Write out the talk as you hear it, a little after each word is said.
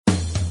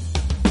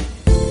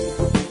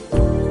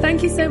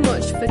Thank you so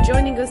much for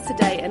joining us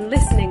today and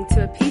listening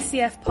to a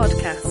PCF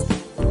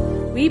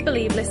podcast. We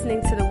believe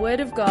listening to the Word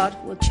of God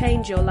will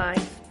change your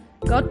life.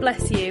 God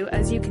bless you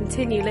as you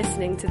continue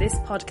listening to this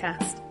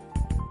podcast.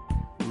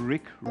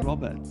 Rick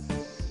Roberts.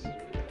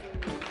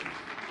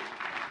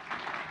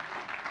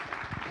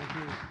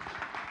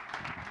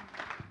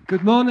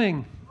 Good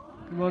morning.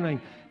 Good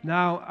morning.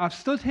 Now, I've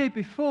stood here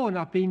before and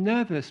I've been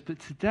nervous, but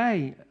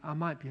today I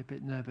might be a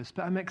bit nervous,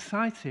 but I'm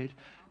excited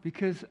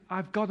because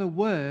I've got a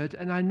word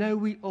and I know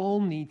we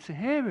all need to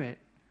hear it.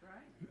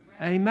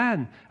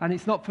 Amen. And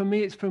it's not from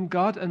me, it's from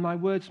God, and my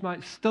words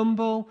might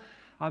stumble,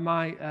 I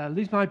might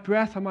lose my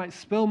breath, I might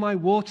spill my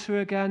water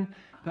again,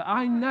 but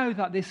I know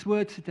that this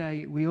word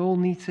today we all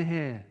need to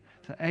hear.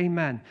 So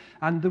amen.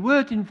 And the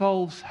word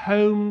involves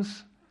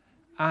homes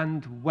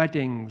and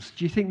weddings.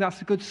 Do you think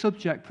that's a good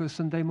subject for a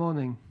Sunday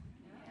morning?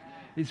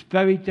 It's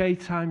very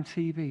daytime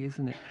TV,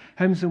 isn't it?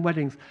 Homes and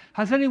weddings.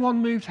 Has anyone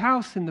moved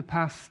house in the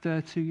past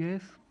 2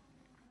 years?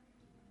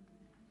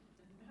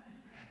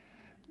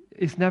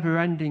 It's never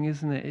ending,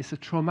 isn't it? It's a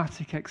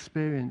traumatic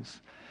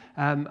experience.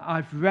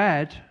 I've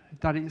read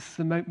that it's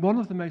one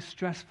of the most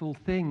stressful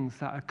things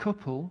that a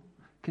couple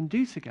can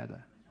do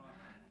together.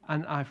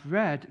 And I've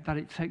read that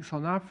it takes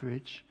on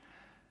average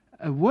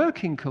a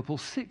working couple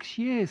 6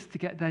 years to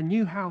get their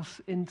new house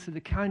into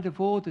the kind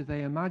of order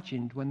they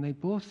imagined when they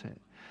bought it.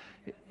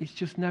 It's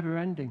just never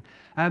ending.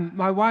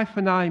 My wife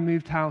and I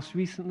moved house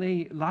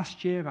recently,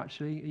 last year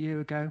actually, a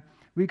year ago.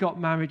 We got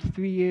married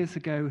 3 years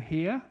ago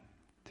here,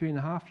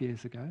 3.5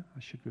 years ago, I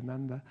should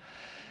remember.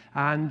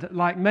 And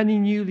like many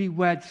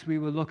newlyweds, we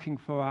were looking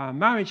for our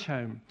marriage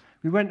home.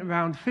 We went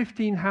around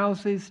 15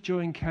 houses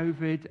during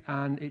COVID,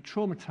 and it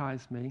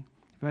traumatized me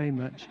very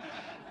much.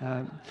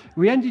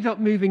 We ended up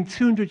moving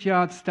 200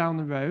 yards down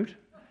the road,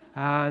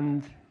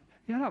 and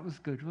yeah, that was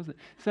good, wasn't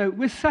it? So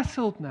we're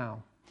settled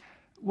now.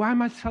 Why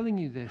am I telling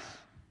you this?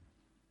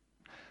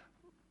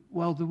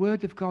 Well, the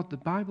Word of God, the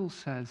Bible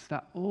says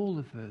that all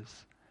of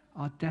us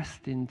are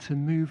destined to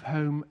move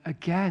home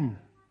again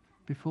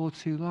before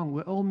too long.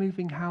 We're all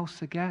moving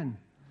house again.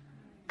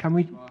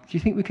 Do you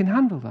think we can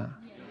handle that?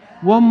 Yeah.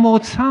 One more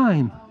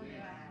time.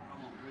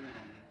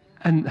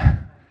 And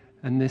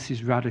this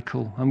is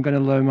radical. I'm going to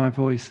lower my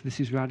voice. This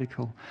is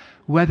radical.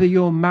 Whether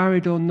you're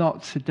married or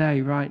not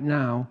today, right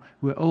now,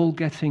 we're all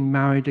getting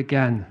married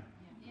again.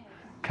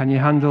 Can you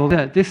handle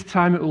that? This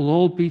time it will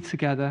all be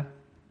together,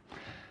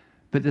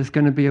 but there's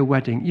going to be a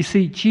wedding. You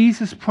see,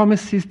 Jesus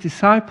promised his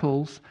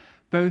disciples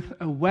both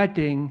a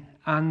wedding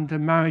and a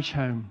marriage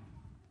home.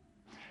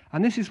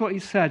 And this is what he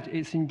said.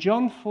 It's in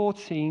John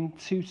 14,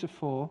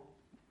 2-4.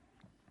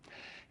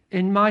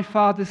 In my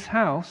Father's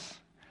house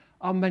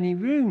are many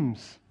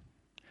rooms,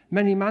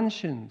 many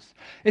mansions.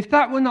 If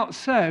that were not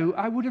so,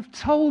 I would have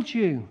told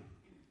you,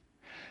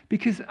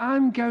 because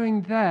I'm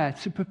going there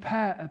to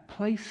prepare a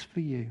place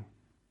for you.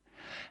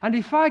 And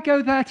if I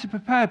go there to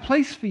prepare a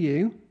place for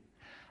you,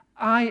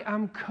 I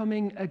am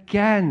coming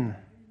again.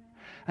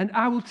 And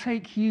I will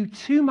take you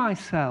to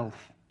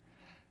myself,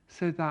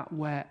 so that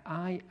where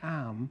I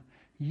am,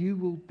 you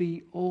will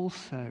be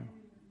also.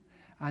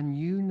 And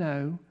you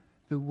know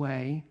the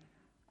way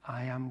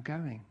I am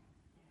going.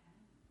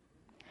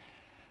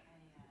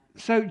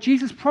 So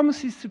Jesus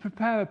promises to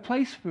prepare a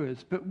place for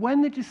us. But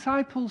when the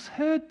disciples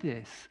heard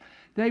this,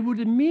 they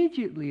would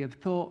immediately have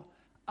thought,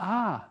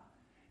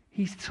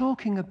 he's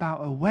talking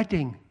about a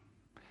wedding.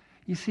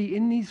 You see,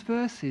 in these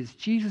verses,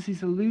 Jesus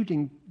is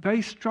alluding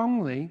very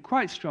strongly,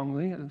 quite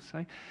strongly, I'd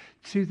say,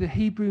 to the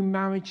Hebrew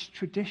marriage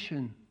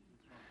tradition.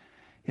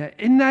 Yeah,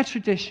 in their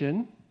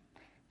tradition,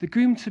 the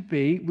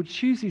groom-to-be would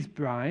choose his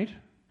bride,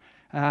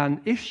 and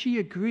if she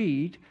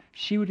agreed,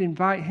 she would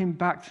invite him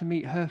back to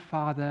meet her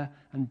father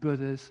and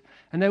brothers,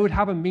 and they would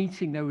have a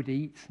meeting, they would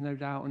eat, no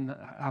doubt, and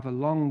have a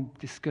long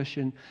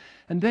discussion,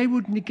 and they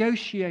would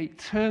negotiate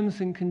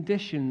terms and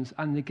conditions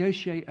and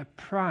negotiate a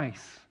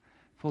price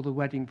for the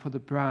wedding for the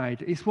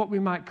bride. It's what we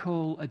might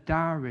call a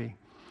dowry.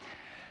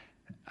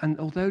 And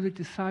although the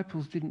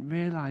disciples didn't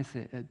realize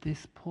it at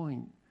this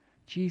point,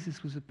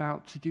 Jesus was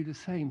about to do the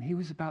same. He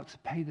was about to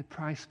pay the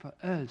price for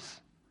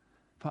us,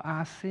 for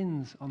our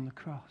sins on the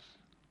cross.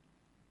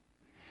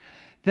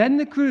 Then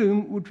the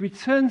groom would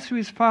return to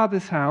his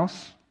father's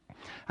house,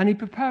 and he'd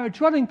prepare a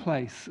dwelling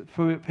place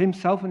for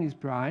himself and his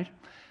bride.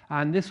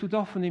 And this would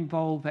often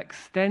involve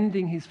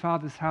extending his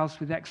father's house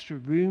with extra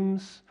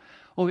rooms,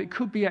 or it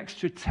could be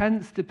extra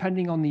tents,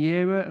 depending on the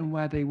era and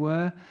where they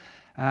were.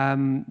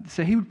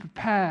 So he would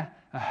prepare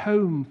a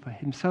home for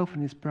himself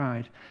and his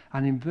bride.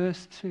 And in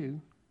verse 2,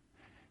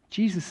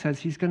 Jesus says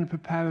he's going to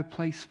prepare a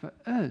place for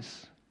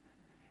us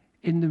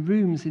in the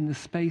rooms, in the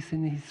space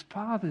in his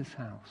Father's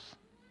house.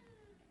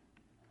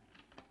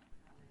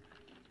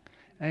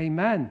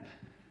 Amen.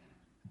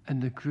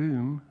 And the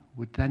groom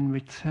would then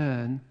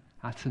return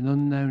at an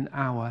unknown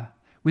hour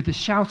with the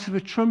shout of a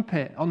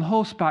trumpet on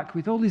horseback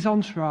with all his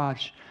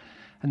entourage.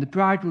 And the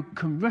bride would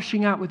come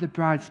rushing out with the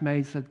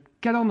bridesmaids. They'd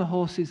get on the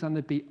horses and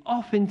they'd be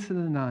off into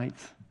the night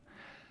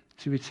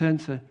to return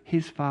to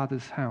his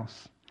Father's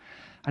house.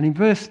 And in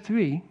verse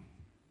 3,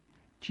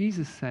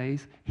 Jesus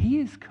says he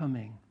is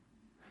coming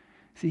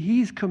See,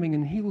 he's coming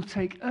and he will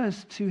take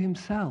us to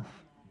himself.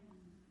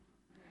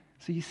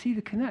 So you see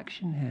the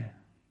connection here.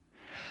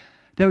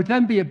 There would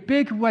then be a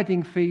big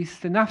wedding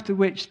feast, and after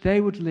which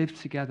they would live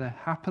together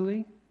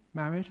happily,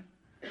 married.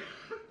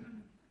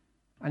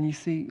 And you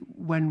see,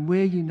 when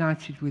we're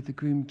united with the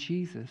groom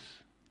Jesus,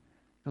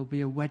 there'll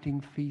be a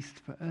wedding feast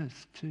for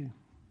us too.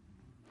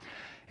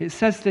 It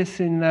says this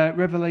in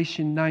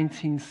Revelation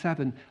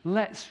 19:7.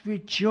 Let's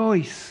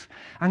rejoice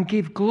and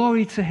give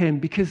glory to him,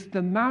 because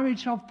the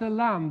marriage of the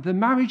Lamb, the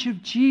marriage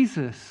of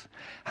Jesus,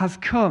 has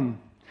come.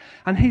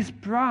 And his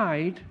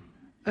bride,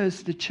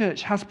 as the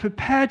church, has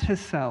prepared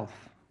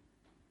herself.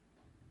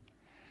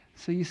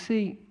 So you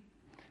see,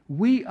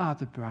 we are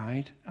the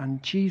bride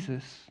and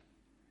Jesus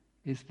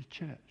is the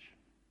church.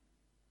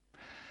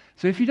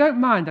 So if you don't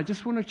mind, I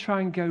just want to try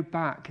and go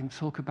back and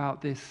talk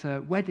about this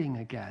wedding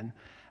again.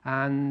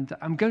 And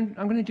I'm going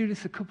to do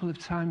this a couple of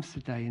times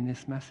today in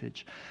this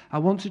message. I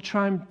want to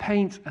try and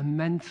paint a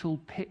mental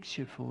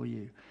picture for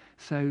you.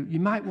 So you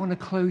might want to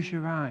close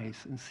your eyes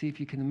and see if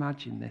you can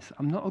imagine this.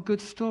 I'm not a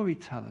good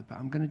storyteller, but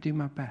I'm going to do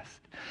my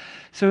best.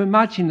 So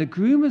imagine the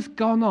groom has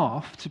gone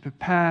off to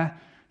prepare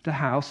the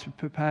house, to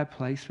prepare a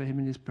place for him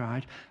and his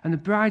bride. And the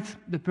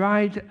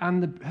bride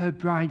and her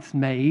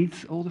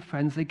bridesmaids, all the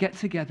friends, they get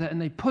together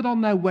and they put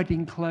on their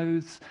wedding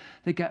clothes.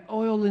 They get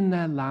oil in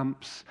their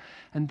lamps,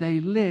 and they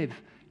live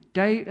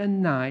day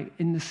and night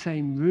in the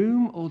same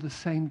room or the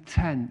same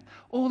tent,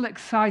 all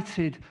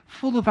excited,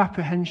 full of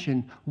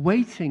apprehension,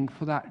 waiting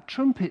for that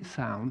trumpet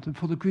sound and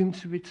for the groom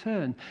to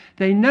return.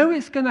 They know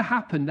it's going to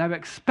happen. They're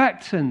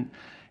expectant.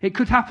 It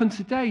could happen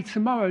today,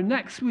 tomorrow,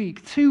 next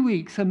week, 2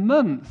 weeks, a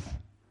month.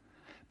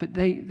 But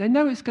they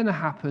know it's going to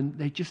happen.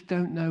 They just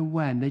don't know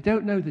when. They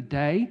don't know the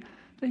day.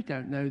 They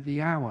don't know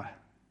the hour.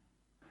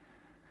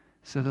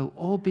 So they'll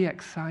all be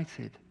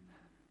excited.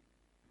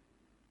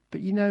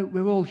 But you know,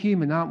 we're all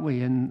human, aren't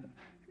we? And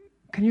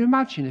can you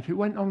imagine if it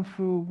went on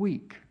for a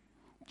week?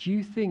 Do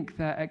you think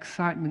their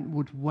excitement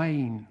would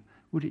wane?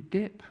 Would it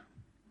dip?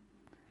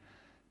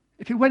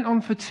 If it went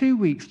on for 2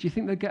 weeks, do you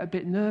think they'd get a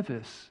bit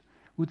nervous?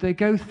 Would they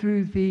go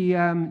through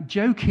the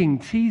joking,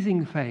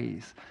 teasing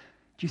phase?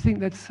 Do you think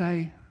they'd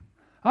say,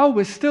 "Oh,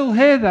 we're still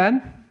here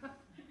then"?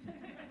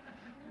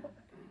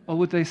 Or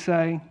would they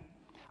say,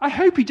 "I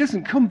hope he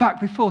doesn't come back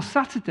before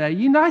Saturday.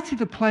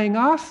 United are playing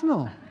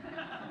Arsenal"?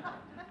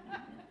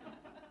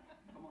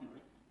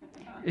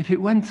 If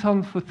it went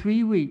on for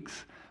 3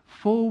 weeks,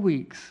 4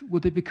 weeks,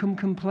 would they become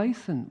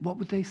complacent? What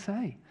would they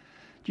say?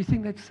 Do you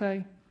think they'd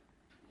say,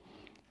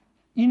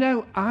 "You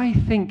know, I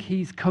think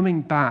he's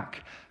coming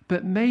back,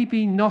 but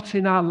maybe not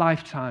in our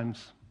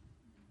lifetimes"?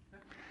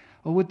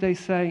 Or would they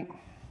say,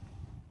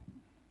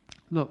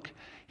 "Look,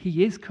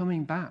 he is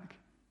coming back,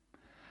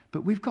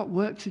 but we've got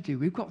work to do.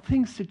 We've got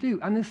things to do,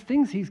 and there's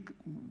things he's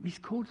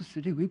called us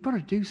to do. We've got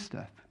to do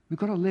stuff. We've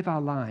got to live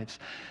our lives.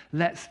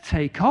 Let's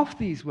take off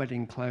these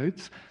wedding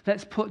clothes.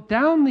 Let's put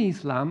down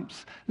these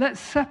lamps. Let's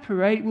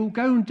separate. We'll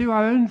go and do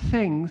our own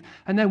things.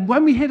 And then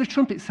when we hear the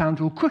trumpet sound,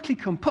 we'll quickly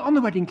come, put on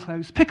the wedding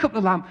clothes, pick up the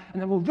lamp, and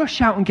then we'll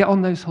rush out and get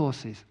on those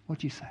horses." What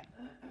do you say?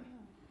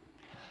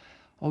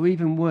 Or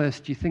even worse,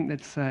 do you think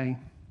they'd say,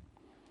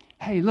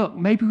 "Hey, look,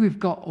 maybe we've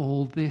got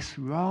all this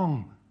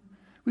wrong.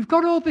 We've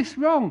got all this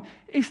wrong.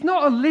 It's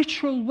not a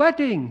literal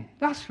wedding.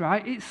 That's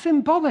right, it's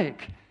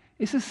symbolic.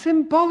 It's a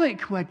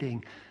symbolic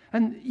wedding.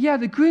 And yeah,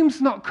 the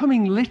groom's not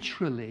coming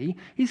literally,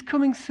 he's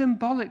coming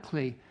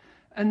symbolically.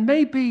 And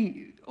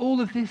maybe all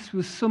of this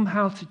was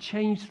somehow to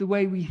change the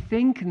way we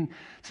think and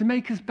to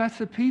make us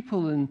better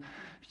people and,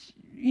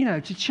 you know,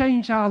 to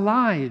change our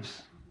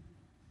lives."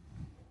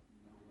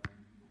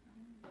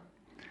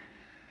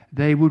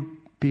 They would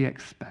be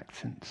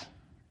expectant.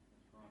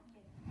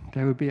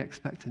 They would be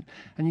expectant.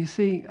 And you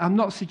see, I'm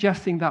not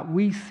suggesting that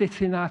we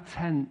sit in our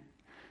tent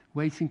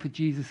waiting for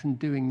Jesus and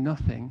doing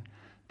nothing,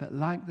 but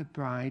like the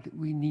bride,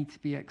 we need to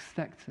be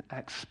expectant.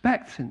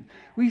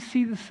 We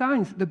see the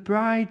signs. The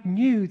bride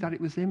knew that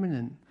it was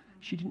imminent.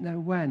 She didn't know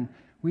when.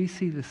 We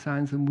see the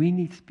signs and we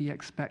need to be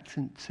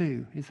expectant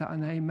too. Is that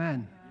an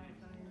amen?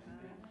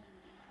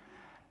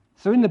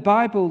 So in the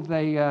Bible,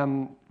 there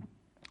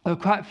are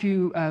quite a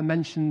few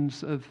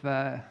mentions of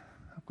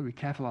I've got to be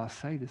careful how I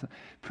say this,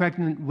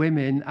 pregnant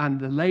women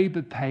and the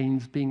labor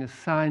pains being a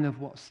sign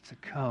of what's to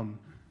come.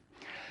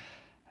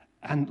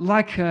 And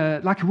like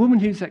a woman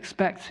who's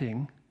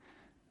expecting,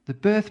 the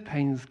birth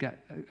pains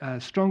get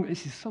stronger.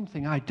 This is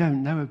something I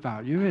don't know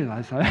about. You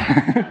realize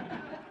that?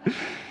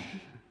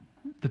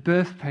 The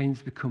birth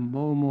pains become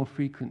more and more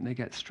frequent. They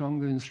get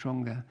stronger and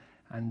stronger.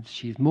 And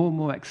she's more and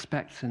more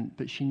expectant,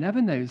 but she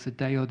never knows the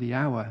day or the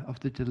hour of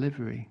the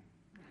delivery.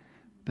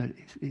 But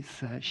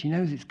she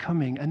knows it's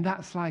coming, and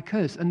that's like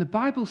us. And the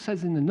Bible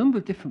says in a number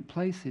of different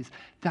places,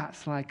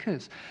 that's like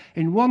us.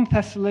 In 1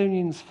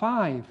 Thessalonians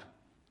 5,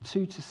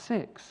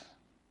 2-6,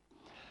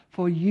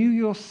 "For you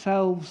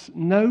yourselves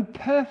know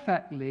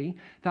perfectly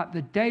that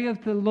the day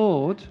of the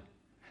Lord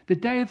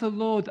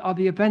are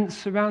the events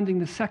surrounding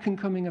the second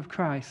coming of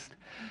Christ.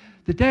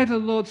 The day of the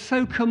Lord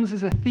so comes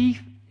as a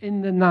thief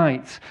in the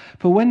night.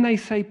 For when they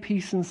say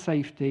peace and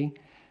safety,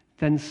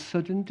 then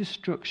sudden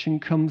destruction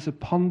comes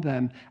upon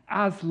them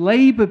as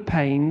labor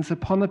pains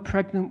upon a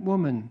pregnant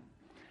woman,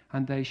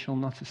 and they shall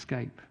not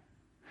escape.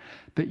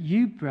 But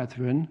you,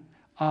 brethren,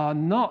 are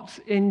not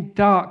in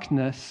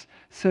darkness,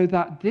 so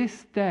that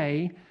this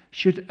day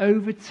should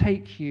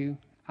overtake you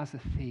as a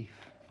thief.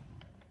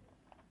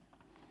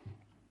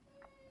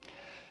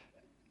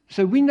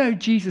 So we know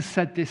Jesus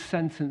said this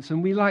sentence,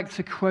 and we like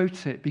to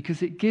quote it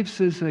because it gives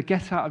us a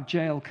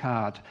get-out-of-jail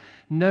card.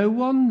 No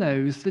one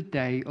knows the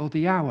day or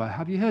the hour.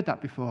 Have you heard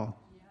that before?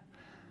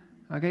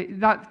 Yeah. Okay,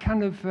 that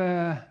kind of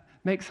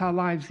makes our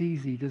lives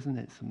easy, doesn't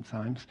it,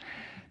 sometimes?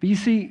 But you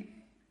see,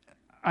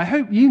 I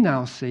hope you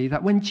now see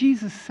that when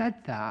Jesus said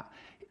that,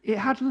 it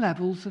had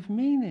levels of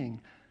meaning.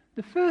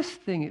 The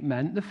first thing it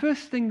meant, the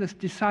first thing the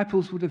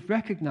disciples would have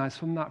recognized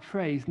from that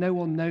phrase, no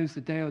one knows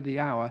the day or the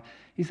hour,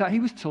 is that he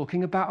was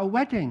talking about a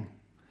wedding.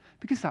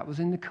 Because that was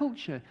in the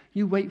culture.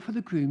 You wait for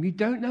the groom, you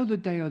don't know the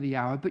day or the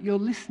hour, but you're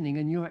listening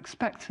and you're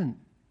expectant.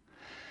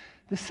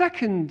 The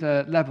second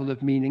level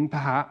of meaning,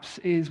 perhaps,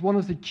 is one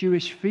of the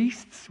Jewish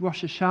feasts,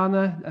 Rosh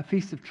Hashanah, a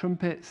feast of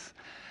trumpets,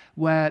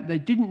 where they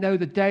didn't know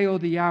the day or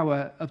the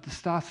hour of the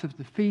start of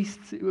the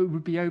feast. It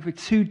would be over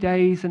 2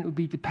 days, and it would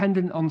be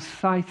dependent on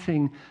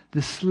sighting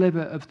the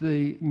sliver of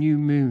the new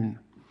moon.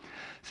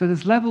 So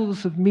there's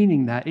levels of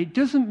meaning there. It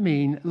doesn't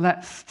mean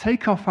let's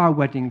take off our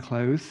wedding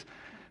clothes,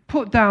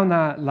 put down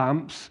our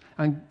lamps,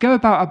 and go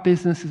about our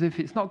business as if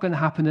it's not going to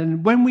happen,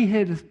 and when we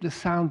hear the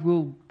sound,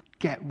 we'll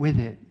get with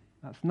it.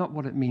 That's not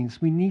what it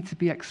means. We need to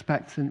be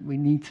expectant. We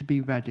need to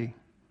be ready.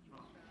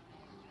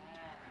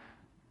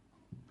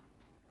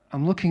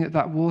 I'm looking at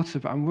that water,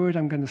 but I'm worried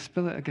I'm going to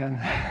spill it again.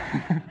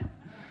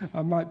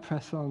 I might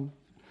press on.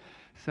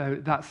 So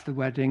that's the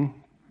wedding.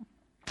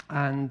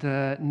 And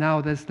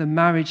now there's the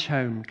marriage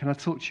home. Can I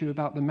talk to you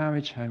about the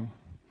marriage home?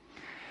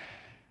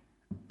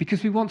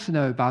 Because we want to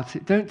know about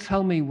it. Don't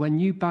tell me when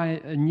you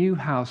buy a new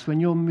house, when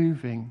you're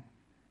moving,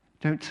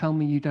 don't tell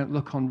me you don't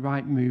look on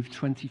Rightmove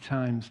 20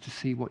 times to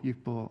see what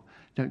you've bought.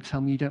 Don't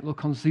tell me you don't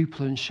look on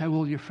Zoopla and show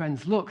all your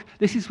friends, look,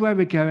 this is where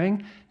we're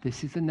going,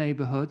 this is the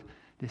neighborhood,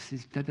 this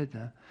is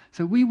da-da-da.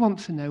 So we want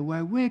to know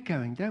where we're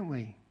going, don't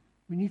we?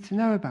 We need to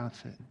know about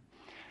it.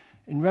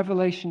 In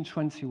Revelation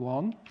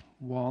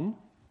 21:1,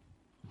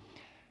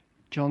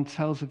 John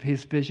tells of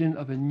his vision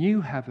of a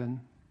new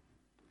heaven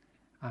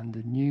and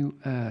a new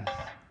earth.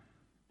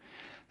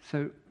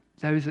 So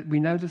we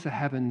know there's a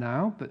heaven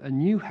now, but a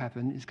new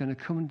heaven is going to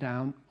come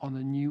down on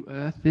a new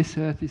earth. This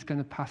earth is going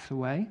to pass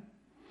away,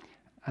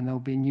 and there'll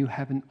be a new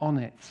heaven on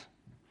it.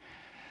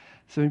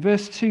 So in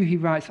verse 2, he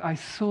writes, I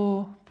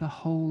saw the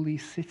holy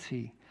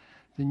city,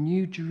 the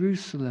new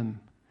Jerusalem,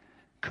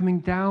 coming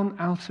down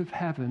out of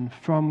heaven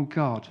from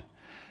God,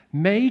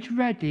 made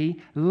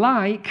ready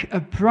like a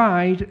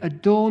bride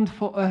adorned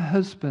for her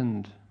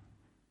husband.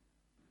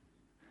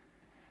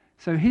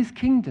 So his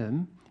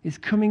kingdom is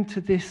coming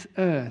to this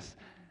earth.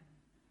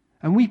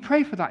 And we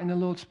pray for that in the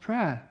Lord's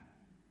Prayer.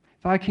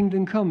 Thy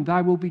kingdom come,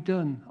 thy will be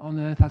done on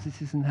earth as it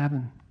is in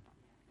heaven.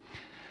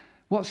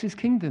 What's his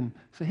kingdom?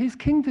 So his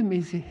kingdom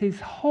is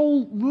his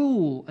whole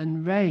rule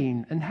and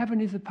reign, and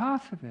heaven is a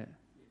part of it.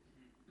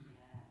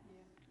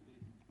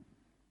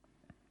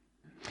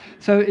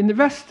 So in the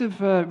rest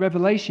of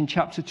Revelation,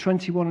 chapter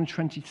 21 and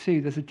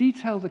 22, there's a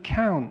detailed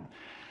account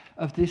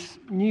of this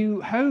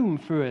new home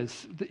for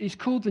us. It's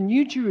called the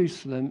New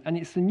Jerusalem, and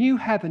it's the new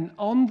heaven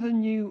on the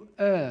new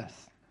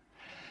earth.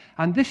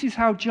 And this is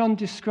how John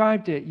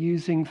described it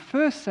using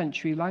first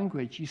century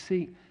language. You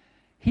see,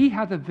 he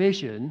had a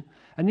vision,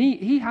 and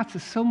he had to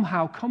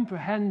somehow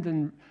comprehend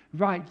and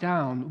write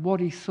down what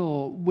he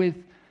saw with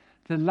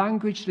the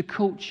language, the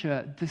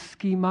culture, the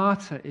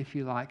schemata, if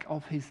you like,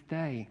 of his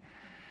day.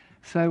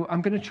 So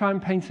I'm going to try and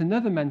paint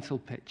another mental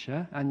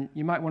picture, and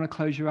you might want to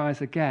close your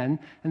eyes again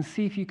and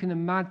see if you can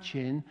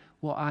imagine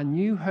what our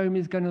new home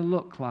is going to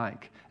look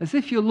like, as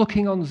if you're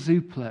looking on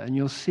Zoopla and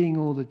you're seeing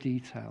all the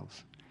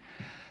details.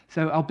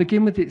 So I'll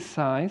begin with its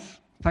size.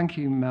 Thank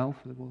you, Mel,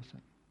 for the water.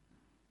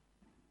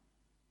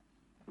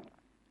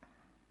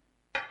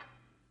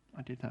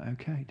 I did that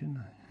okay,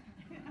 didn't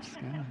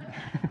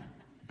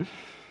I?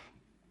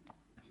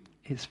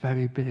 It's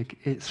very big.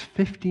 It's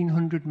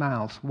 1,500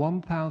 miles,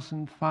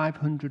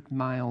 1,500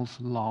 miles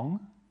long,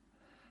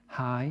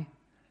 high,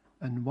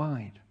 and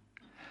wide.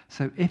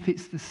 So if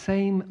it's the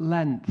same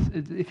length,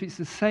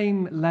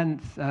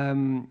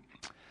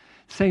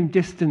 same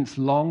distance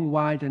long,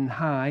 wide, and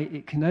high,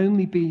 it can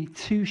only be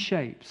two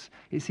shapes.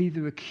 It's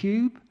either a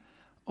cube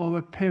or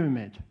a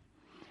pyramid.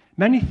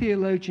 Many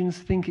theologians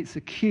think it's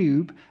a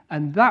cube,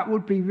 and that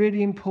would be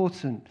really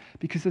important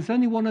because there's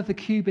only one other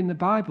cube in the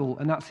Bible,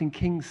 and that's in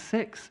Kings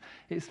 6.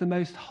 It's the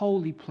most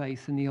holy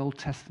place in the Old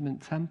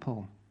Testament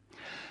temple.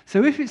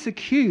 So if it's a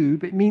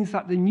cube, it means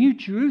that the New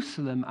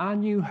Jerusalem, our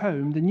new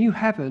home, the new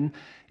heaven,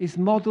 is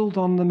modeled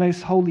on the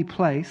most holy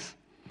place.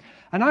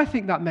 And I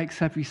think that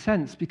makes every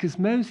sense because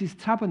Moses'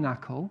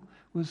 tabernacle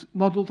was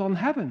modeled on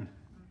heaven.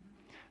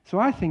 So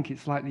I think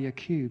it's likely a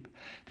cube.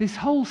 This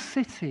whole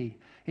city,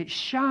 it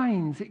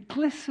shines, it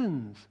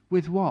glistens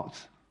with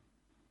what?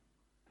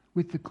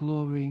 With the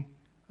glory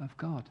of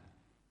God.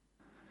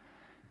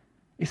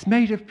 It's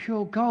made of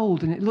pure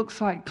gold, and it looks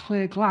like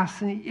clear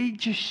glass, and it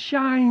just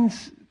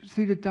shines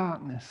through the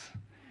darkness.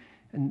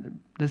 And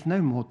there's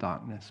no more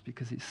darkness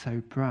because it's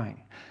so bright.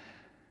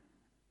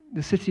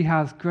 The city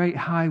has great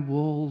high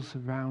walls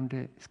around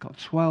it. It's got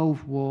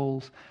 12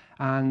 walls.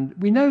 And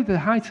we know the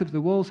height of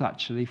the walls,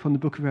 actually, from the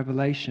book of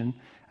Revelation.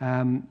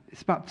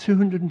 It's about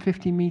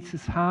 250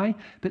 meters high,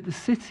 but the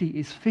city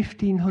is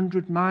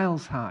 1,500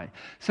 miles high.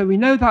 So we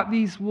know that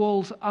these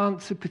walls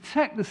aren't to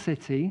protect the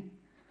city,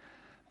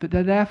 but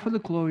they're there for the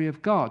glory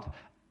of God.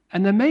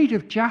 And they're made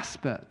of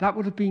jasper. That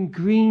would have been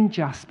green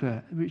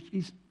jasper, which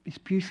is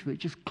beautiful. It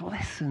just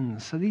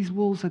glistens. So these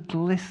walls are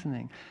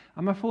glistening.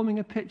 Am I forming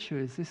a picture?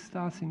 Is this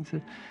starting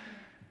to...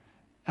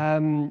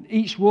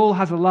 each wall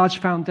has a large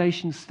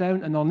foundation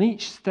stone, and on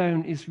each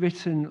stone is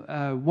written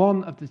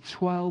one of the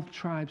 12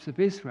 tribes of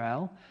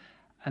Israel,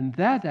 and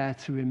they're there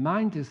to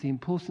remind us the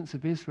importance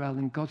of Israel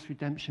in God's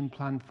redemption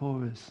plan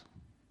for us.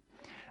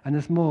 And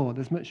there's more,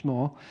 there's much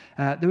more.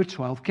 There are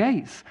 12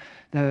 gates.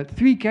 There are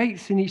 3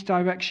 gates in each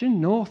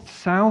direction, north,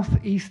 south,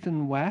 east,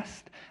 and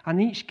west,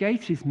 and each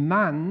gate is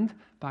manned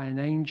by an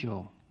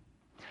angel.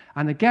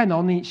 And again,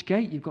 on each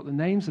gate, you've got the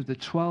names of the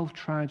 12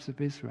 tribes of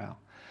Israel.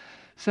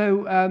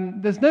 So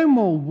there's no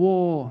more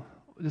war,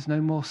 there's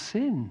no more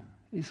sin.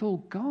 It's all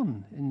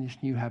gone in this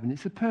new heaven.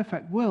 It's a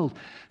perfect world.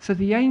 So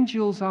the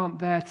angels aren't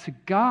there to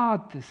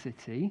guard the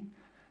city.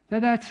 They're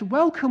there to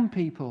welcome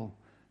people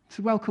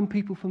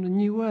from the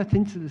new earth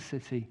into the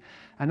city.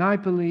 And I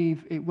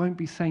believe it won't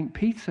be St.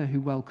 Peter who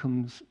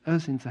welcomes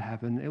us into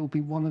heaven. It will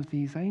be one of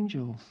these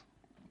angels.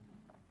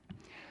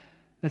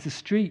 There's a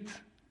street.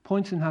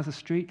 Poynton has a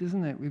street,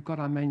 doesn't it? We've got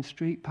our main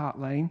street, Park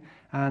Lane,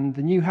 and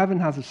the new heaven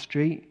has a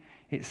street.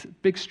 It's a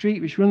big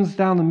street which runs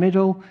down the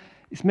middle.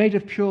 It's made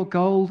of pure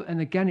gold,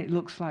 and again it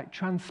looks like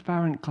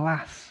transparent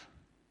glass.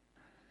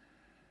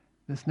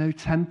 There's no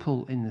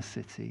temple in the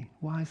city.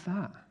 Why is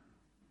that?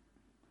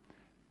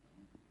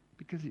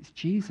 Because it's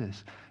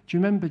Jesus. Do you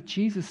remember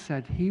Jesus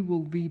said he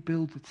will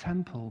rebuild the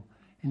temple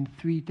in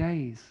 3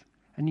 days,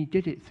 and he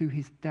did it through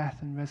his death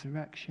and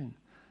resurrection.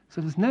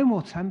 So there's no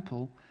more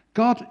temple.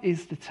 God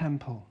is the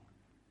temple.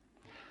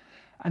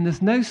 And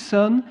there's no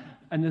sun,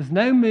 and there's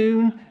no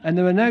moon, and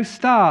there are no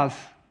stars.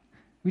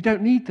 We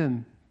don't need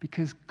them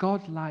because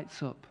God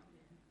lights up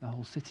the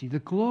whole city. The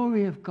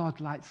glory of God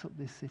lights up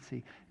this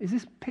city. Is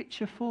this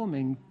picture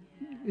forming?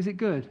 Is it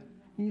good?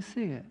 Can you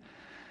see it?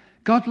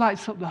 God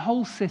lights up the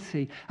whole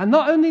city. And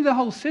not only the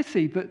whole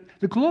city, but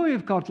the glory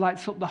of God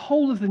lights up the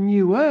whole of the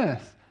new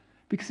earth.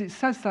 Because it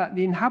says that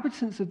the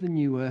inhabitants of the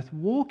new earth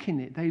walk in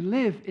it. They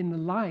live in the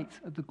light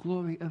of the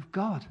glory of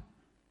God.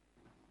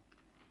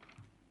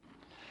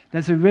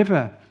 There's a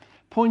river.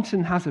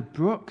 Poynton has a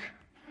brook.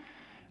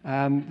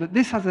 But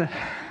this has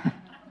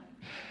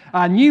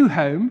our new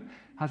home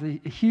has a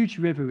huge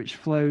river which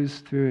flows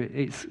through it.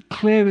 It's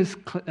clear as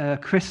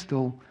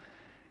crystal.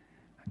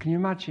 Can you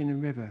imagine a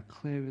river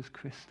clear as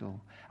crystal?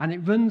 And it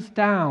runs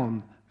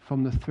down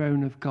from the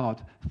throne of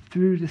God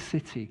through the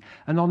city.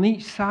 And on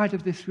each side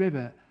of this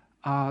river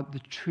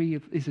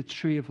is a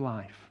tree of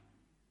life.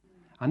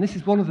 And this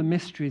is one of the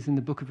mysteries in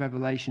the book of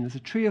Revelation. There's a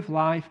tree of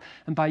life,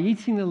 and by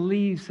eating the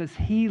leaves, there's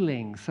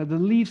healing. So the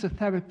leaves are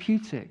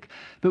therapeutic.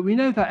 But we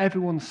know that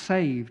everyone's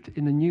saved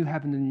in the new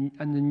heaven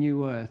and the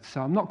new earth. So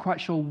I'm not quite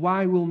sure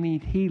why we'll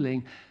need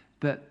healing,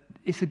 but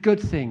it's a good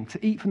thing.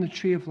 To eat from the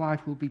tree of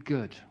life will be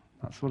good.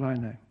 That's what I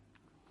know.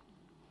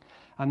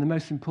 And the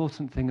most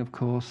important thing, of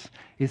course,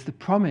 is the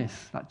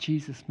promise that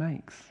Jesus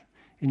makes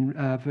in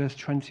verse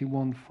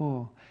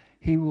 21:4.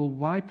 He will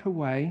wipe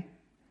away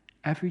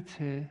every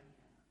tear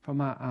from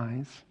our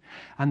eyes,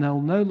 and there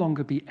will no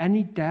longer be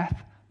any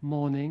death,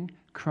 mourning,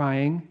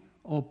 crying,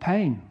 or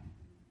pain.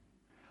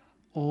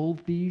 All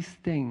these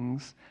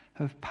things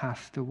have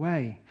passed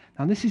away.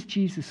 Now, this is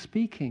Jesus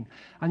speaking.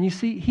 And you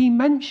see, he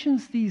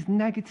mentions these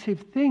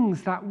negative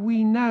things that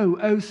we know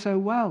oh so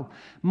well.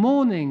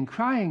 Mourning,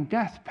 crying,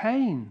 death,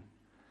 pain.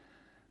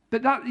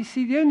 But that, you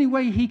see, the only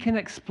way he can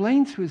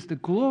explain to us the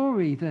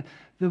glory, the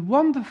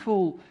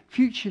wonderful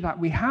future that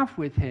we have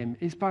with him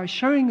is by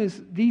showing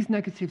us these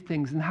negative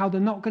things and how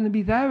they're not going to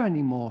be there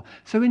anymore.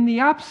 So in the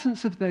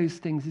absence of those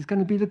things is going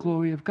to be the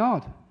glory of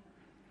God.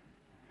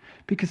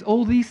 Because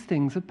all these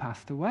things have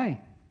passed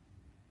away.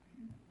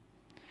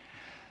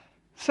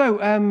 So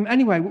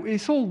anyway,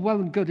 it's all well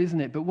and good, isn't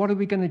it? But what are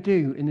we going to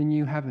do in the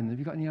new heaven? Have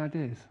you got any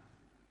ideas?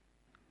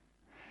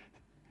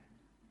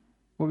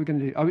 What are we going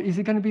to do? Is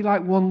it going to be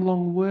like one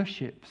long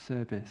worship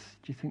service?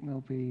 Do you think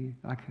there'll be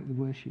like the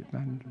worship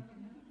band?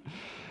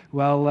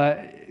 Well,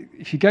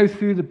 if you go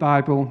through the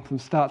Bible from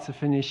start to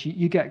finish,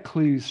 you get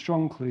clues,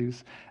 strong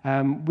clues.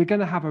 We're going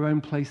to have our own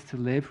place to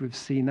live. We've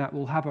seen that.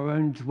 We'll have our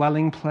own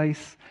dwelling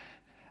place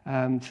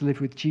to live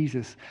with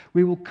Jesus.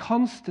 We will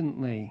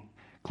constantly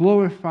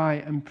glorify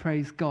and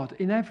praise God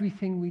in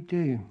everything we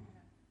do.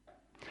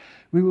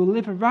 We will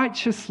live a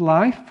righteous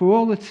life for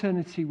all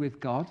eternity with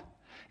God,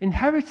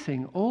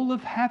 inheriting all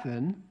of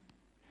heaven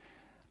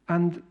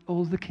and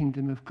all the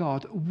kingdom of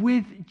God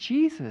with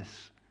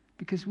Jesus,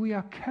 because we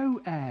are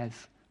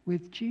co-heirs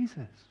with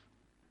Jesus.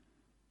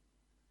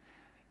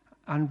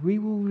 and we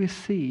will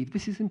receive,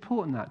 this is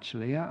important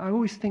actually, I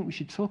always think we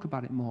should talk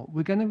about it more,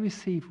 we're going to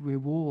receive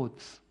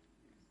rewards.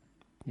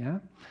 Yeah?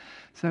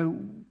 So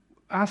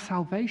our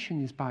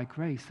salvation is by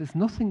grace. There's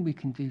nothing we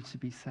can do to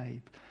be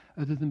saved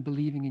other than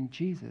believing in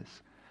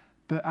Jesus.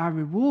 But our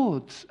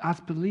rewards as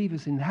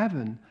believers in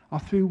heaven are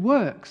through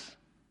works.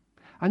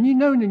 And you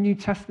know in the New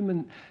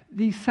Testament,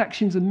 these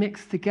sections are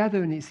mixed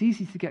together and it's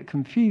easy to get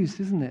confused,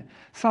 isn't it?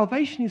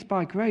 Salvation is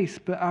by grace,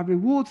 but our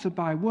rewards are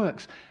by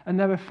works. And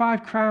there are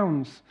 5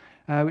 crowns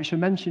which are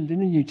mentioned in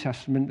the New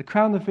Testament. The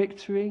crown of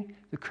victory,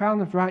 the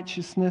crown of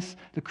righteousness,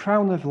 the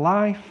crown of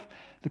life,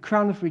 the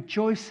crown of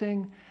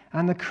rejoicing,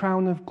 and the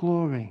crown of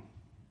glory.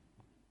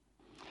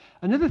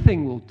 Another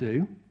thing we'll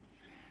do,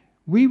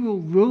 we will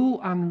rule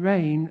and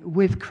reign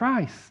with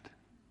Christ,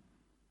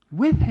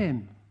 with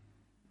him.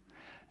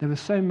 There are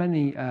so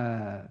many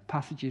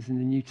passages in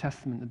the New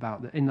Testament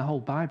in the whole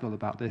Bible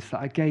about this that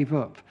I gave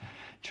up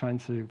trying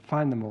to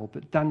find them all,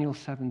 but Daniel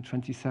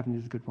 7:27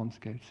 is a good one to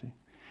go to.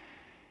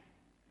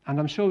 And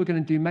I'm sure we're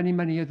going to do many,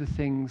 many other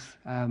things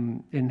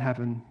in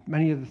heaven,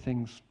 many other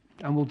things,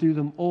 and we'll do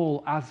them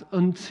all as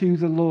unto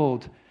the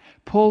Lord.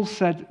 Paul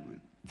said,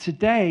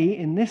 today,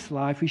 in this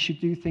life, we should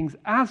do things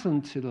as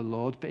unto the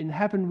Lord, but in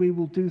heaven we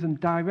will do them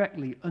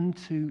directly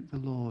unto the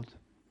Lord.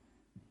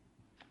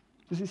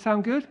 Does it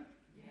sound good?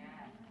 Yeah.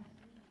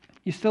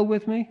 You still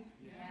with me?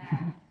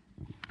 Yeah.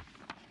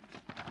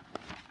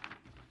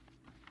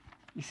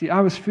 You see,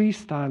 I was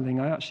freestyling.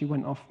 I actually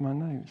went off my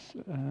notes.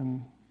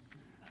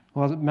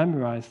 Well, I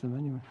memorized them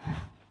anyway.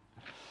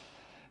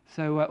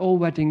 So all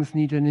weddings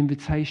need an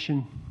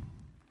invitation.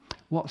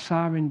 What's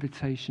our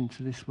invitation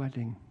to this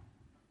wedding?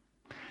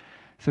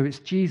 So it's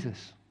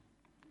Jesus.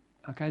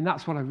 Okay, and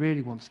that's what I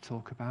really want to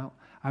talk about.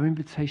 Our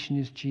invitation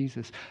is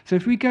Jesus. So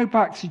if we go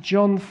back to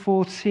John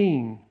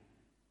 14,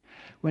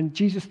 when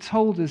Jesus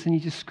told us and he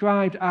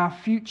described our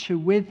future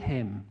with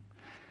him,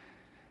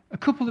 a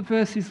couple of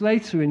verses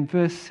later in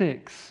verse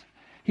 6,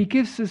 he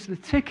gives us the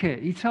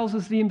ticket. He tells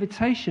us the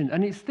invitation,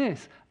 and it's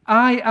this: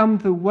 I am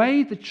the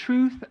way, the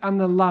truth, and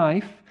the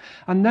life,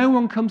 and no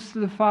one comes to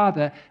the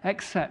Father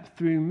except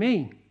through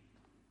me.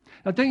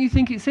 Now, don't you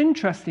think it's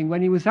interesting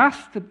when he was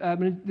asked,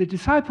 when the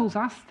disciples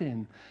asked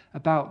him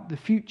about the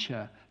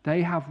future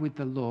they have with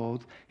the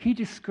Lord, he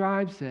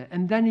describes it,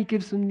 and then he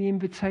gives them the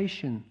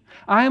invitation.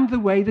 I am the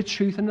way, the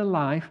truth, and the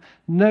life.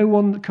 No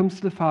one comes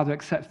to the Father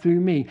except through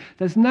me.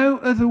 There's no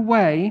other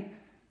way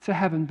to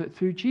heaven but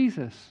through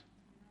Jesus.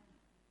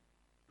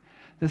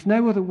 There's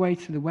no other way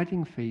to the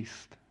wedding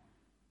feast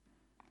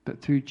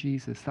but through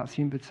Jesus. That's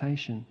the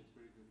invitation.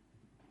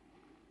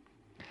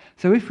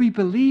 So if we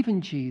believe in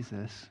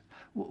Jesus,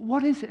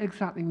 what is it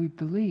exactly we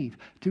believe?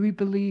 Do we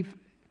believe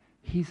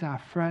he's our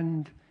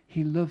friend,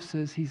 he loves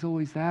us, he's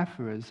always there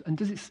for us? And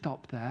does it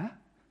stop there?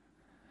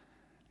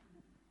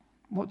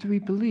 What do we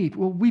believe?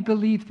 Well, we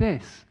believe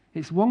this.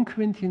 It's 1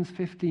 Corinthians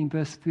 15,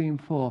 verse 3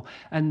 and 4.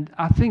 And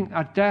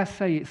I dare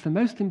say it's the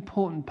most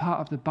important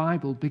part of the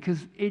Bible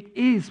because it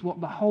is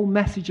what the whole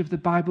message of the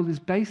Bible is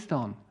based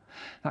on.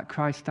 That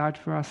Christ died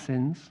for our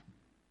sins,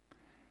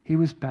 he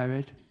was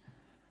buried,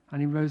 and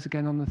he rose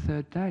again on the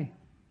 3rd day.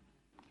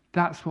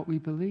 That's what we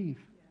believe.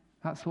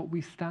 That's what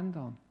we stand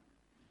on.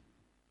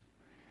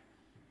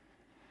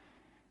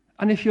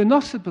 And if you're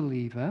not a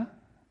believer,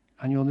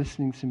 and you're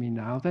listening to me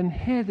now, then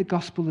hear the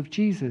gospel of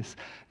Jesus.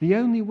 The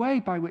only way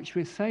by which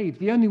we're saved,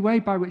 the only way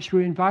by which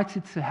we're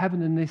invited to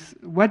heaven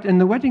in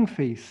the wedding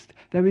feast.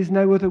 There is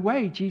no other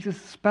way. Jesus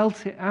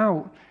spelt it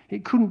out.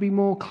 It couldn't be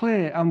more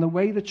clear. I'm the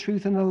way, the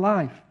truth, and the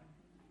life.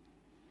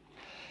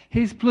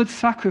 His blood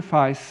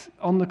sacrifice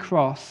on the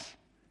cross,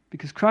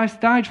 because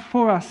Christ died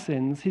for our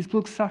sins, his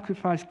blood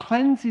sacrifice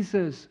cleanses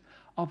us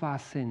of our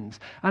sins.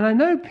 And I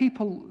know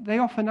people, they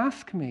often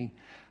ask me,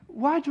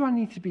 why do I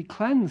need to be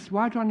cleansed?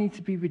 Why do I need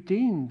to be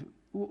redeemed?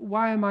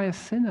 Why am I a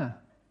sinner?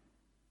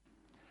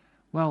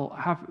 Well,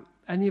 have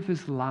any of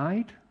us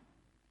lied?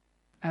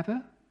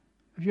 Ever?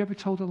 Have you ever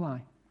told a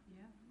lie?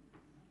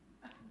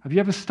 Yeah. Have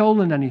you ever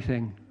stolen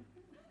anything?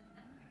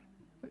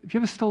 Have you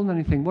ever stolen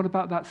anything? What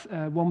about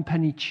that 1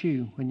 penny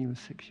chew when you were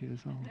 6 years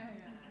old?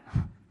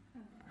 Yeah.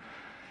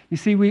 You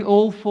see, we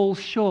all fall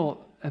short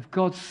of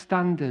God's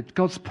standard,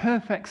 God's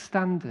perfect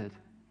standard.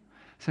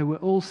 So we're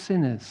all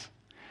sinners.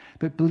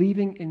 But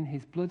believing in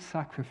his blood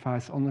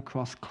sacrifice on the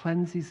cross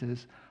cleanses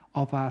us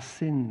of our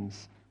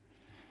sins.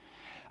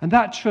 And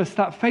that trust,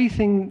 that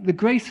faith in the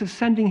grace of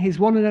sending his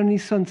one and only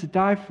Son to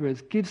die for us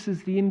gives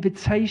us the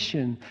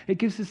invitation. It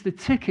gives us the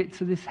ticket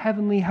to this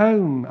heavenly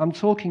home I'm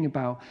talking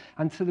about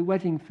and to the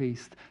wedding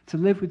feast, to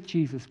live with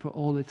Jesus for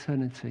all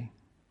eternity.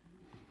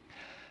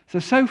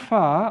 So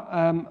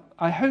far,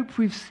 I hope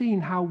we've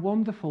seen how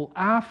wonderful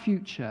our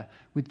future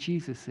with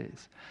Jesus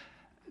is.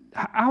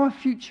 Our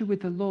future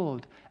with the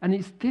Lord. And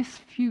it's this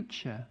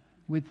future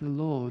with the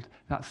Lord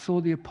that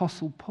saw the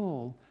Apostle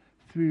Paul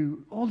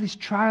through all his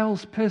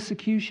trials,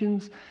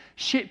 persecutions,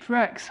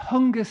 shipwrecks,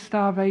 hunger,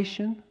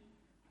 starvation.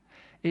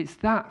 It's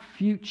that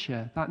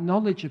future, that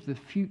knowledge of the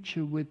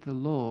future with the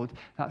Lord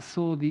that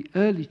saw the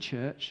early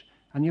church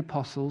and the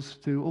apostles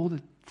through all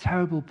the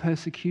terrible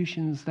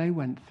persecutions they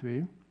went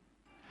through.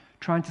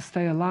 trying to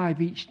stay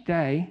alive each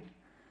day.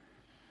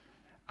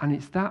 And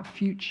it's that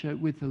future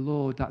with the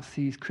Lord that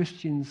sees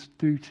Christians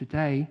through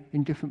today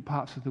in different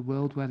parts of the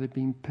world where they're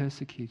being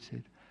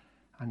persecuted.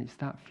 And it's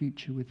that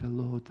future with the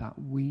Lord that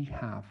we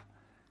have,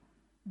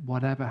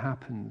 whatever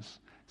happens.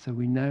 So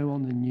we know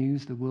on the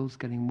news the world's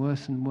getting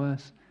worse and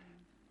worse.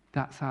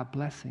 That's our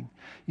blessing.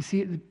 You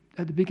see,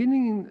 at the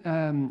beginning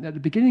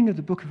of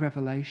the book of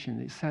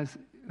Revelation, it says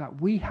that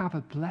we have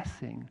a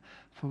blessing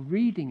for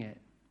reading it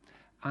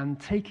and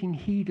taking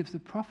heed of the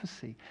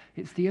prophecy.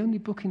 It's the only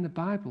book in the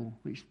Bible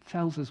which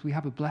tells us we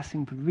have a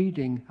blessing for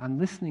reading and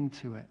listening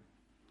to it.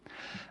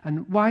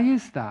 And why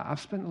is that? I've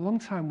spent a long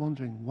time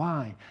wondering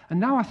why. And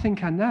now I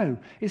think I know.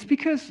 It's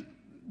because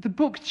the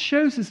book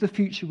shows us the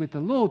future with the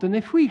Lord. And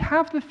if we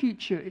have the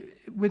future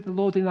with the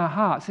Lord in our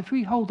hearts, if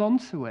we hold on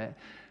to it,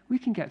 we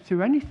can get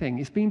through anything.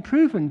 It's been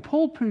proven.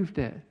 Paul proved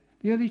it.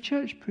 The early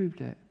church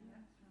proved it.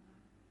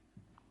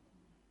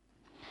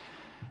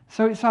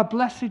 So it's our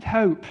blessed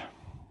hope.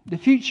 The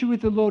future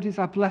with the Lord is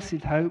our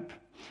blessed hope.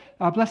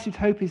 Our blessed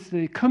hope is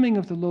the coming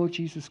of the Lord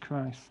Jesus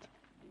Christ.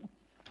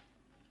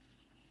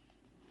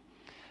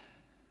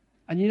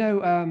 And you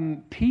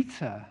know,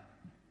 Peter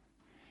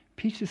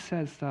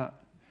says that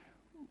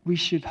we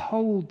should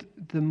have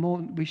the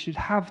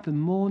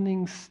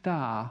morning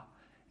star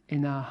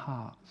in our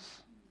hearts.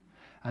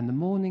 And the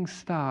morning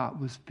star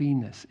was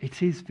Venus.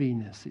 It is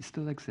Venus. It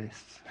still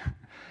exists.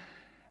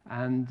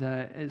 And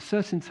at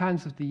certain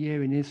times of the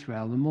year in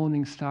Israel, the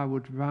morning star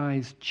would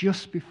rise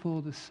just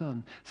before the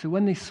sun. So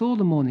when they saw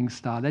the morning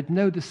star, they'd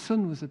know the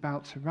sun was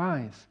about to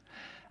rise.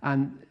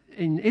 And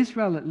in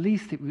Israel, at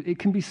least, it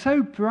can be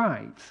so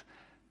bright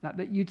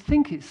that you'd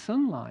think it's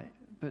sunlight.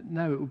 But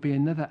no, it will be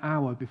another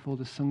hour before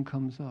the sun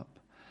comes up.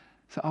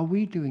 So are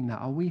we doing that?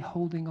 Are we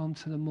holding on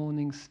to the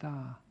morning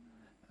star?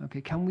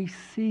 Okay, can we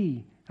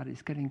see that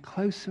it's getting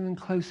closer and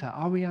closer?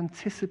 Are we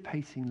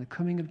anticipating the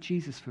coming of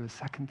Jesus for a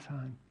second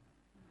time?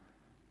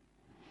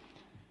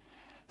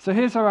 So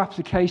here's our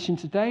application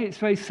today. It's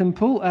very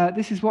simple.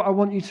 This is what I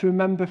want you to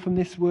remember from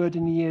this word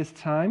in a year's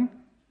time.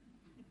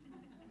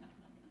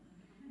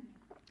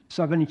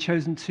 So I've only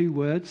chosen 2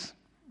 words.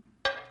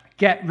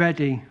 Get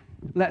ready.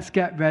 Let's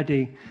get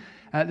ready.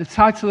 The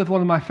title of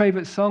one of my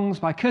favourite songs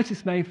by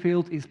Curtis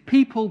Mayfield is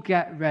People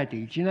Get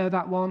Ready. Do you know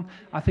that one?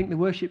 I think the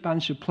worship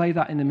band should play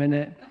that in a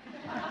minute.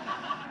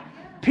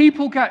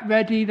 People get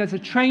ready. There's a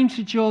train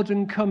to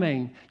Jordan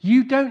coming.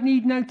 You don't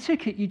need no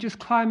ticket. You just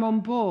climb on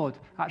board.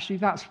 Actually,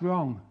 that's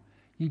wrong.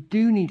 You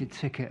do need a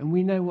ticket, and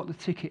we know what the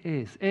ticket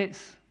is.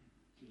 It's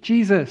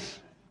Jesus.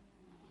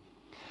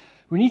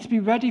 We need to be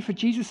ready for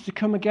Jesus to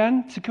come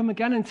again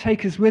and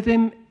take us with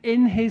him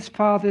in his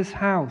Father's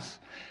house.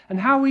 And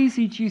how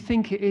easy do you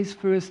think it is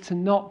for us to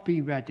not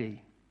be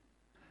ready?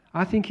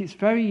 I think it's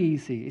very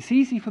easy. It's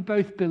easy for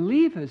both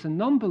believers and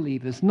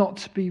non-believers not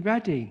to be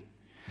ready.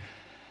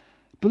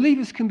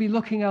 Believers can be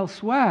looking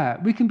elsewhere.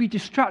 We can be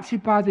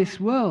distracted by this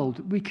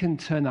world. We can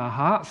turn our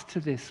hearts to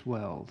this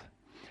world.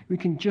 We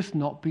can just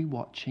not be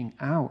watching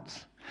out.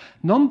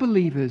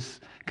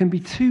 Non-believers can be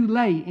too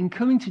late in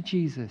coming to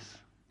Jesus.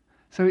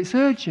 So it's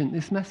urgent.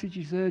 This message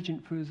is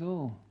urgent for us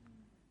all.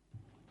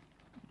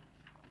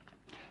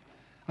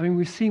 I mean,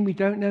 we've seen we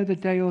don't know the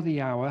day or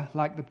the hour,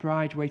 like the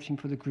bride waiting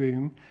for the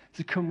groom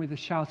to come with the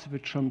shout of a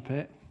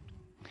trumpet.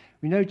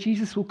 We know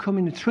Jesus will come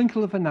in the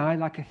twinkle of an eye,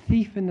 like a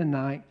thief in the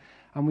night,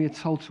 and we are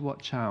told to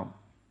watch out.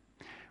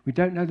 We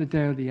don't know the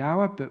day or the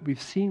hour, but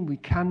we've seen we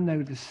can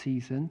know the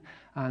season,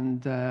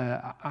 and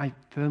I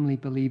firmly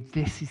believe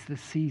this is the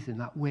season,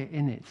 that we're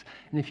in it.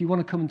 And if you want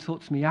to come and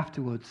talk to me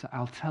afterwards,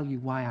 I'll tell you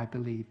why I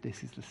believe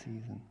this is the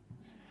season.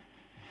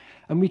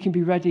 And we can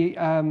be ready.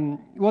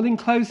 Well, in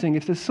closing,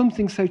 if there's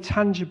something so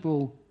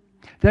tangible,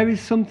 there is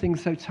something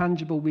so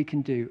tangible we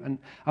can do. And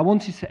I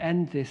wanted to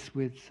end this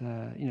with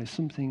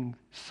something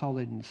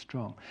solid and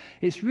strong.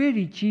 It's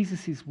really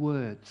Jesus'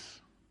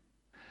 words.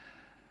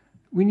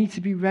 We need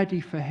to be ready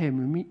for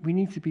him. We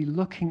need to be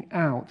looking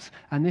out.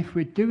 And if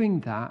we're doing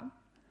that,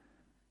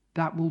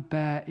 that will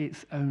bear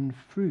its own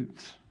fruit.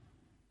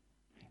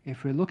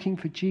 If we're looking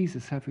for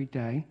Jesus every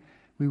day,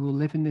 we will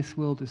live in this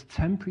world as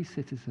temporary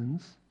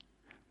citizens.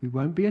 We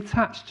won't be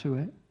attached to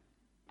it.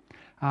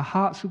 Our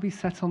hearts will be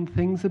set on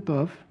things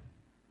above.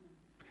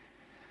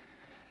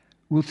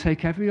 We'll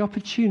take every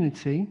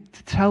opportunity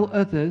to tell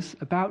others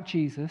about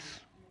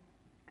Jesus.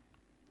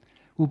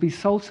 We'll be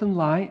salt and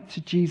light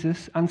to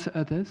Jesus and to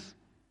others.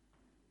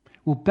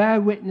 We'll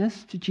bear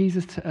witness to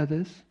Jesus to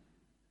others.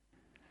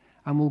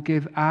 And we'll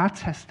give our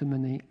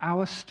testimony,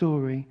 our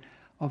story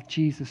of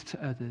Jesus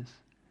to others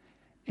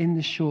in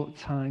the short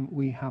time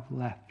we have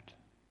left.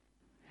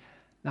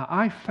 Now,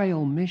 I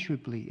fail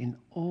miserably in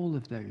all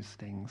of those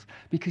things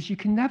because you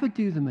can never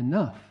do them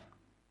enough.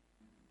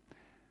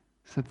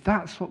 So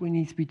that's what we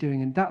need to be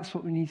doing, and that's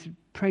what we need to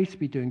pray to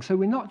be doing. So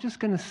we're not just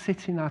going to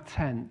sit in our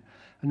tent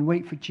and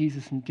wait for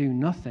Jesus and do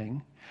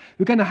nothing.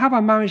 We're going to have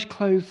our marriage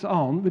clothes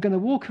on. We're going to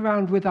walk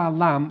around with our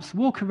lamps,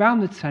 walk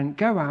around the tent,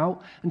 go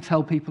out and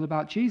tell people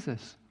about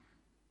Jesus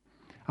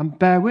and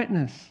bear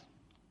witness.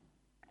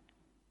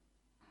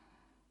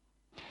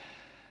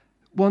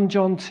 1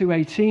 John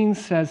 2:18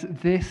 says,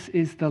 "This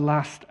is the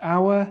last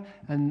hour."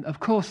 And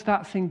of course,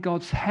 that's in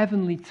God's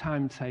heavenly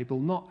timetable,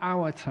 not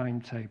our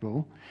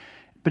timetable.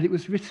 But it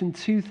was written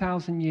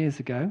 2,000 years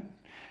ago,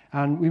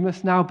 and we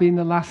must now be in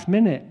the last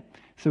minute.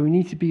 So we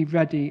need to be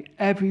ready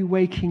every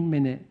waking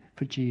minute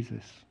for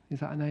Jesus.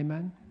 Is that an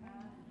amen?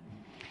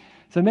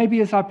 So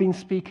maybe as I've been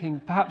speaking,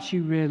 perhaps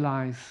you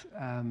realize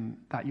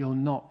that you're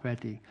not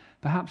ready.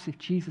 Perhaps if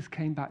Jesus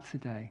came back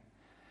today,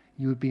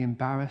 you would be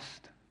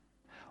embarrassed.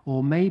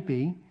 Or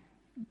maybe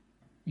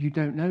you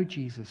don't know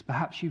Jesus.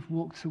 Perhaps you've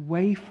walked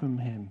away from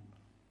him.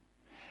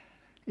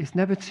 It's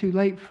never too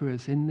late for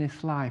us in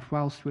this life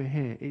whilst we're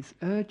here. It's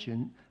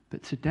urgent,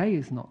 but today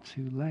is not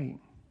too late.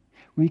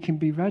 We can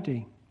be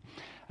ready.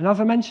 And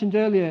as I mentioned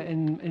earlier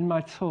in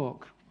my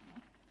talk,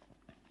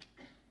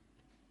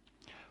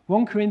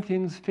 1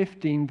 Corinthians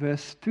 15,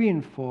 verse 3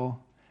 and 4,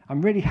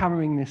 I'm really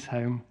hammering this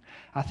home.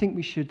 I think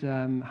we should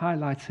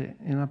highlight it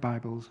in our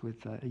Bibles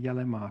with a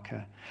yellow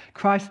marker.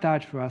 Christ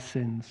died for our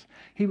sins.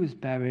 He was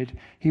buried.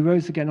 He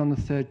rose again on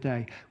the third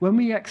day. When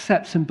we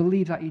accept and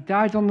believe that he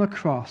died on the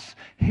cross,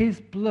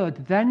 his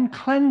blood then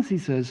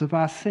cleanses us of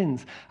our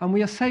sins. And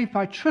we are saved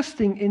by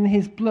trusting in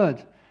his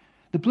blood,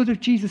 the blood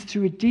of Jesus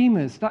to redeem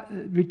us.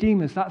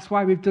 That's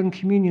why we've done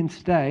communion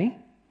today.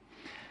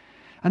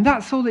 And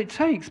that's all it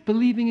takes,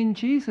 believing in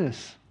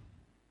Jesus,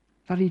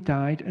 that he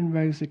died and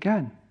rose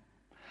again.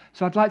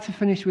 So I'd like to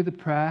finish with a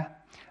prayer.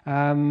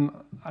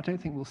 I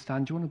don't think we'll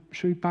stand.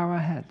 Should we bow our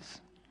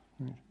heads?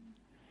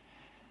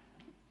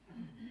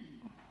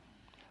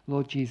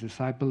 Lord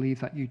Jesus, I believe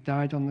that you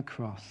died on the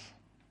cross.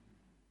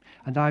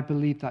 And I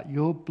believe that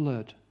your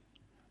blood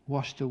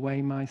washed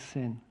away my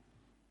sin.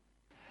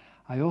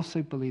 I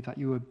also believe that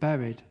you were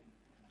buried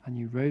and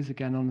you rose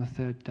again on the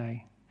third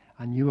day.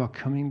 And you are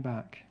coming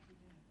back.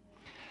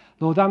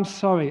 Lord, I'm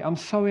sorry. I'm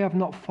sorry I've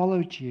not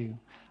followed you.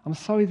 I'm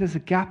sorry there's a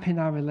gap in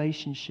our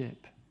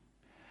relationship.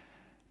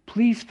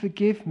 Please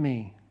forgive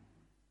me.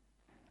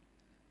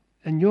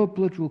 And your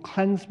blood will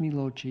cleanse me,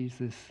 Lord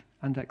Jesus,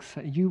 and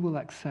you will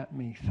accept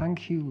me.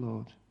 Thank you,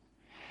 Lord.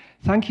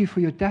 Thank you for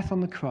your death on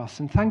the cross,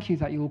 and thank you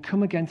that you will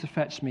come again to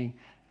fetch me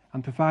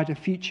and provide a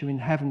future in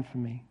heaven for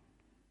me.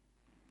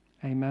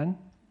 Amen.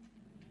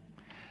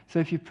 So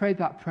if you prayed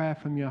that prayer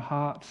from your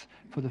heart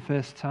for the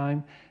first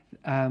time,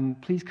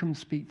 please come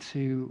speak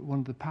to one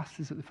of the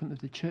pastors at the front of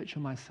the church or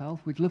myself.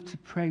 We'd love to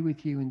pray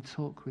with you and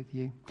talk with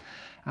you.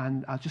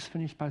 And I'll just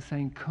finish by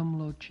saying, come,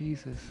 Lord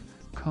Jesus.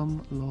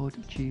 Come, Lord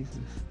Jesus.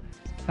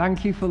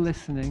 Thank you for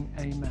listening.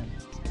 Amen.